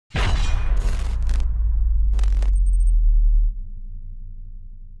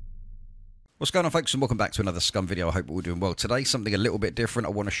What's going on, folks, and welcome back to another Scum video. I hope we're all doing well. Today, something a little bit different. I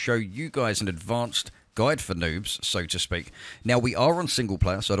want to show you guys an advanced guide for noobs, so to speak. Now, we are on single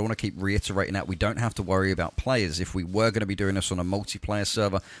player, so I don't want to keep reiterating that. We don't have to worry about players. If we were going to be doing this on a multiplayer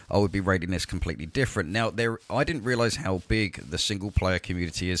server, I would be rating this completely different. Now, I didn't realize how big the single player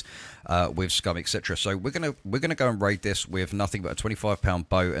community is with Scum, etc. So we're gonna go and raid this with nothing but a £25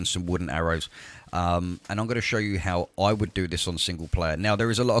 bow and some wooden arrows. And I'm going to show you how I would do this on single player. Now, there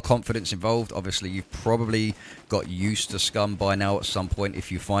is a lot of confidence involved. Obviously, you've probably got used to Scum by now at some point.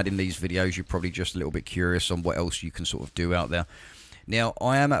 If you find in these videos, you're probably just a little bit curious on what else you can sort of do out there. Now,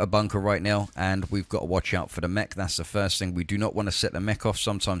 I am at a bunker right now, and we've got to watch out for the mech. That's the first thing. We do not want to set the mech off.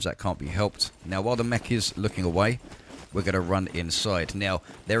 Sometimes that can't be helped. Now, while the mech is looking away, we're going to run inside. Now,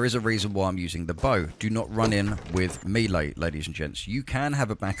 there is a reason why I'm using the bow. Do not run in with melee, ladies and gents. You can have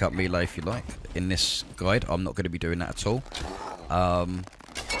a backup melee if you like in this guide. I'm not going to be doing that at all. I'm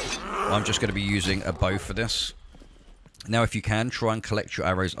just going to be using a bow for this. Now, if you can, try and collect your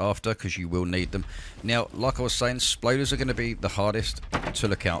arrows after, because you will need them. Now, like I was saying, sploders are going to be the hardest to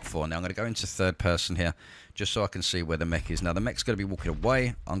look out for. Now, I'm going to go into third person here, just so I can see where the mech is. Now, the mech's going to be walking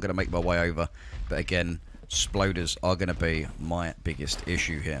away. I'm going to make my way over. But again, sploders are going to be my biggest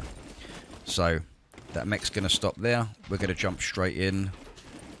issue here. So, that mech's going to stop there. We're going to jump straight in.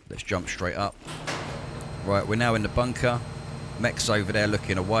 Let's jump straight up. Right, we're now in the bunker. Mech's over there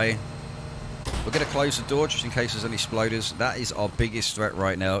looking away. We're going to close the door just in case there's any sploders. That is our biggest threat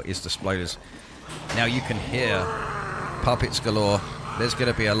right now, is the sploders. Now, you can hear puppets galore. There's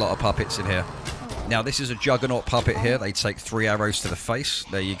going to be a lot of puppets in here. Now, this is a juggernaut puppet here. They take 3 arrows to the face.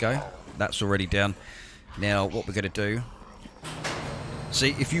 There you go. That's already down. Now, what we're going to do...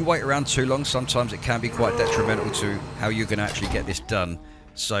 See, if you wait around too long, sometimes it can be quite detrimental to how you're going to actually get this done.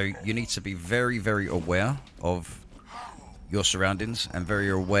 So, you need to be very, very aware of your surroundings and very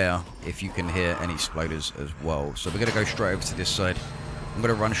aware if you can hear any sploders as well. So, we're going to go straight over to this side. I'm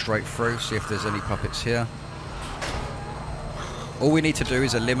going to run straight through, see if there's any puppets here. All we need to do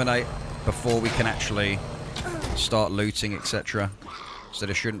is eliminate before we can actually start looting, etc. So,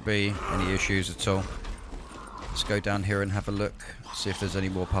 there shouldn't be any issues at all. Let's go down here and have a look, see if there's any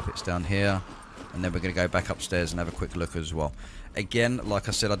more puppets down here, and then we're going to go back upstairs and have a quick look as well. Again, like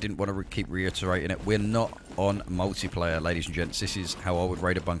I said, I didn't want to keep reiterating it. We're not on multiplayer, ladies and gents. This is how I would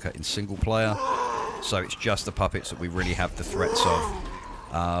raid a bunker in single player. So it's just the puppets that we really have the threats of.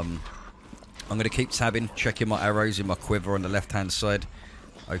 I'm going to keep tabbing, checking my arrows in my quiver on the left-hand side.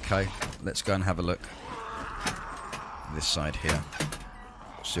 Okay, let's go and have a look. This side here.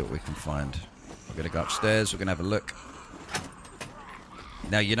 See what we can find. We're going to go upstairs, we're going to have a look.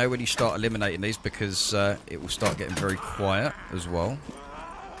 Now, you know when you start eliminating these, because it will start getting very quiet as well.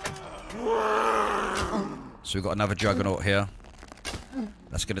 So we've got another juggernaut here.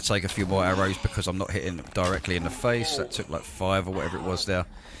 That's going to take a few more arrows because I'm not hitting directly in the face. That took like 5 or whatever it was there.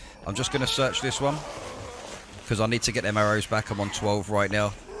 I'm just going to search this one, because I need to get them arrows back. I'm on 12 right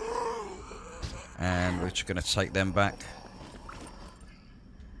now. And we're just going to take them back.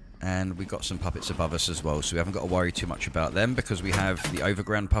 And we've got some puppets above us as well, so we haven't got to worry too much about them, because we have the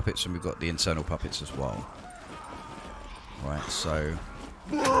overground puppets and we've got the internal puppets as well. Right, so...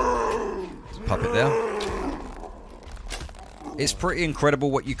 there's a puppet there. It's pretty incredible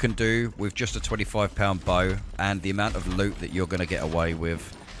what you can do with just a £25 bow, and the amount of loot that you're going to get away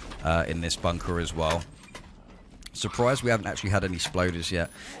with in this bunker as well. Surprised we haven't actually had any sploders yet.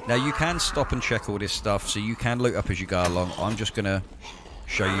 Now, you can stop and check all this stuff, so you can loot up as you go along. I'm just going to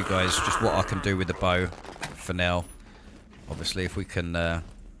show you guys just what I can do with the bow for now. Obviously, if we can,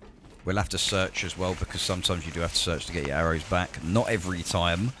 we'll have to search as well, because sometimes you do have to search to get your arrows back. Not every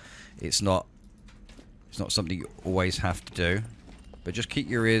time. It's not something you always have to do. But just keep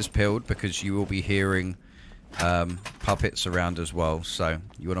your ears peeled, because you will be hearing puppets around as well. So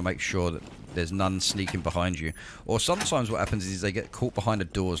you want to make sure that there's none sneaking behind you. Or sometimes what happens is they get caught behind the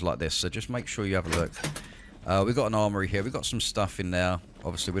doors like this. So just make sure you have a look. We've got an armory here. We've got some stuff in there.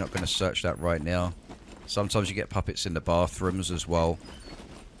 Obviously, we're not going to search that right now. Sometimes you get puppets in the bathrooms as well.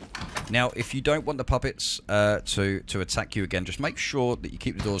 Now, if you don't want the puppets to attack you again, just make sure that you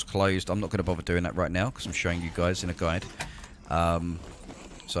keep the doors closed. I'm not going to bother doing that right now, because I'm showing you guys in a guide.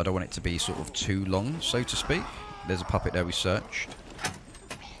 So I don't want it to be sort of too long, so to speak. There's a puppet there we searched.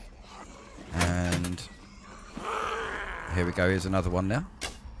 And here we go. Here's another one now.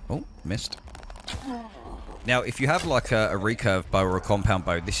 Oh, missed. Now, if you have like a recurve bow or a compound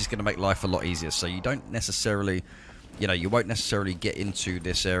bow, this is going to make life a lot easier. So you don't necessarily, you know, you won't necessarily get into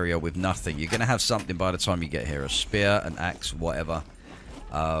this area with nothing. You're going to have something by the time you get here. A spear, an axe, whatever.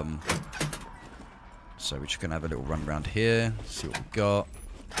 So we're just going to have a little run around here, see what we've got.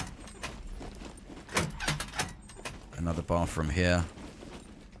 Another bathroom here.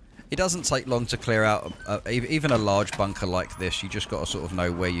 It doesn't take long to clear out even a large bunker like this. You just got to sort of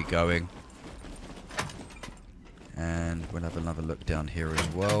know where you're going. And we'll have another look down here as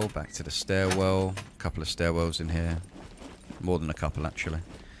well. Back to the stairwell. A couple of stairwells in here. More than a couple, actually.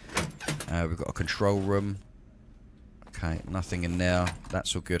 We've got a control room. Okay, nothing in there.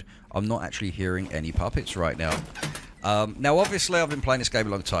 That's all good. I'm not actually hearing any puppets right now. Now, obviously, I've been playing this game a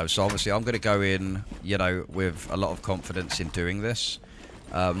long time, so obviously I'm going to go in, you know, with a lot of confidence in doing this.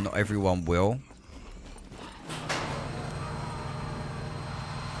 Not everyone will.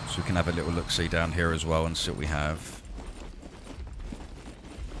 So we can have a little look-see down here as well and see what we have.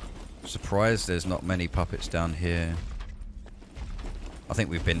 Surprised there's not many puppets down here. I think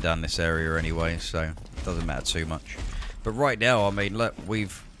we've been down this area anyway, so it doesn't matter too much. But right now, I mean, look,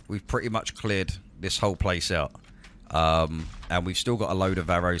 we've pretty much cleared this whole place out. And we've still got a load of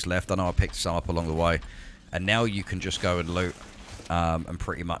arrows left. I know I picked some up along the way. And now you can just go and loot and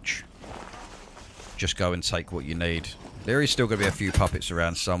pretty much just go and take what you need. There is still going to be a few puppets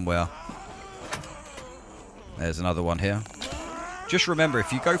around somewhere. There's another one here. Just remember,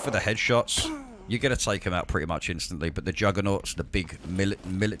 if you go for the headshots, you're going to take them out pretty much instantly. But the juggernauts, the big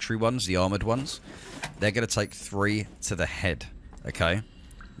military ones, the armored ones, they're going to take 3 to the head. Okay?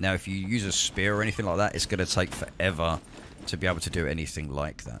 Now, if you use a spear or anything like that, it's going to take forever to be able to do anything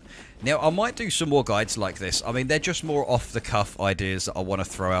like that. Now, I might do some more guides like this. I mean, they're just more off-the-cuff ideas that I want to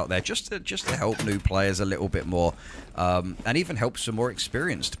throw out there just to help new players a little bit more, and even help some more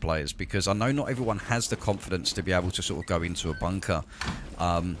experienced players, because I know not everyone has the confidence to be able to sort of go into a bunker.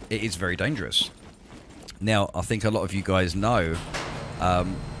 It is very dangerous. Now, I think a lot of you guys know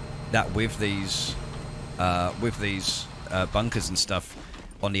that with these bunkers and stuff,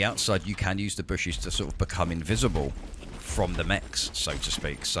 on the outside, you can use the bushes to sort of become invisible from the mechs, so to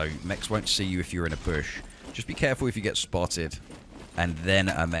speak. So mechs won't see you if you're in a bush. Just be careful if you get spotted, and then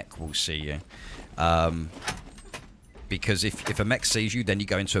a mech will see you. Because if a mech sees you, then you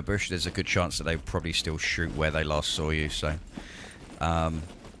go into a bush, there's a good chance that they probably still shoot where they last saw you. So,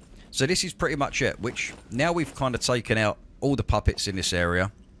 so this is pretty much it. Which now we've kind of taken out all the puppets in this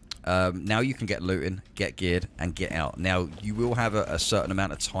area. Now you can get looting, get geared, and get out. Now, you will have a certain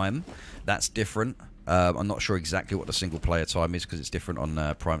amount of time. That's different. I'm not sure exactly what the single-player time is, because it's different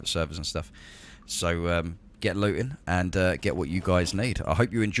on private servers and stuff. So, get looting and get what you guys need. I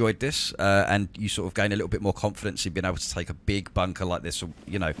hope you enjoyed this, and you sort of gain a little bit more confidence in being able to take a big bunker like this,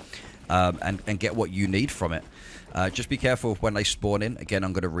 you know, and get what you need from it. Just be careful when they spawn in. Again,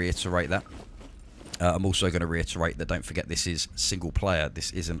 I'm going to reiterate that. I'm also going to reiterate that don't forget this is single player.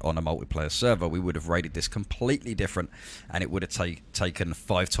 This isn't on a multiplayer server. We would have rated this completely different, and it would have taken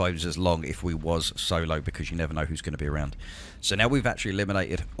 5 times as long if we was solo, because you never know who's going to be around. So now we've actually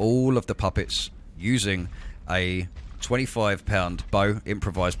eliminated all of the puppets using a 25-pound bow,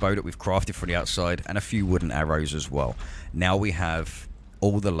 improvised bow that we've crafted from the outside, and a few wooden arrows as well. Now we have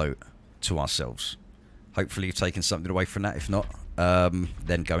all the loot to ourselves. Hopefully you've taken something away from that. If not,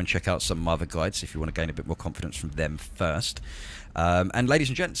 then go and check out some other guides if you want to gain a bit more confidence from them first. And ladies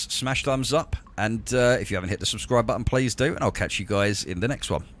and gents, smash thumbs up, and if you haven't hit the subscribe button, please do, and I'll catch you guys in the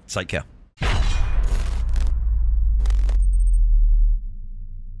next one. Take care.